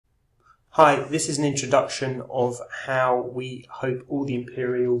Hi, this is an introduction of how we hope all the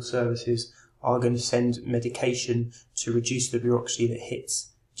Imperial services are going to send medication to reduce the bureaucracy that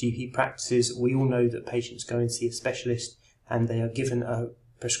hits GP practices. We all know that patients go and see a specialist and they are given a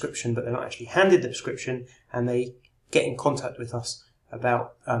prescription, but they're not actually handed the prescription, and they get in contact with us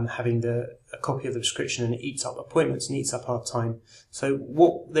about having a copy of the prescription, and it eats up appointments and eats up our time. So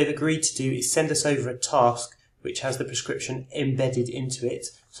what they've agreed to do is send us over a task which has the prescription embedded into it.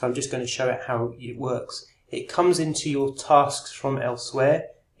 So I'm just going to show it how it works. It comes into your tasks from elsewhere.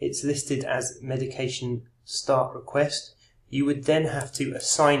 It's listed as medication start request. You would then have to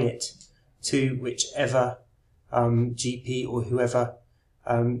assign it to whichever GP or whoever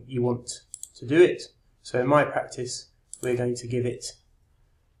you want to do it. So in my practice, we're going to give it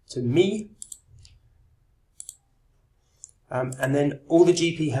to me. And then all the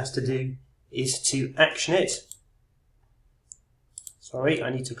GP has to do is to action it. Sorry, I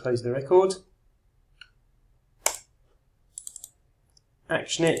need to close the record.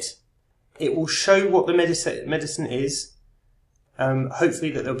 Action it. It will show what the medicine is.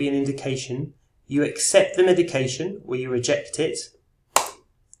 Hopefully that there'll be an indication. You accept the medication or you reject it.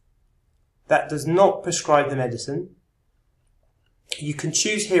 That does not prescribe the medicine. You can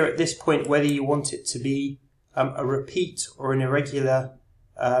choose here at this point whether you want it to be a repeat or an irregular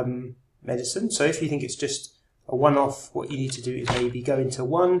medicine. So if you think it's just a one-off, what you need to do is maybe go into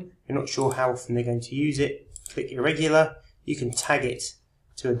one. You're not sure how often they're going to use it. Click irregular. You can tag it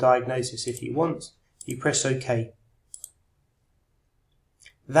to a diagnosis if you want. You press OK.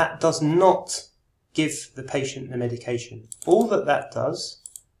 That does not give the patient the medication. All that does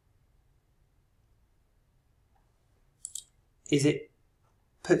is it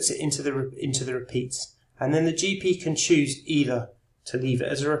puts it into the repeats, and then the GP can choose either to leave it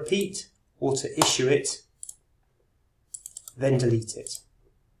as a repeat or to issue it, then delete it.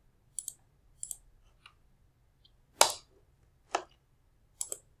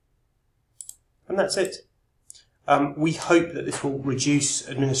 And that's it. We hope that this will reduce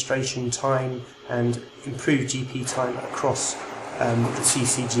administration time and improve GP time across the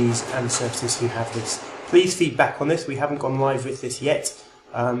CCGs and services who have this. Please feedback on this. We haven't gone live with this yet,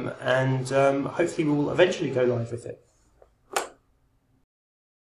 and hopefully we will eventually go live with it.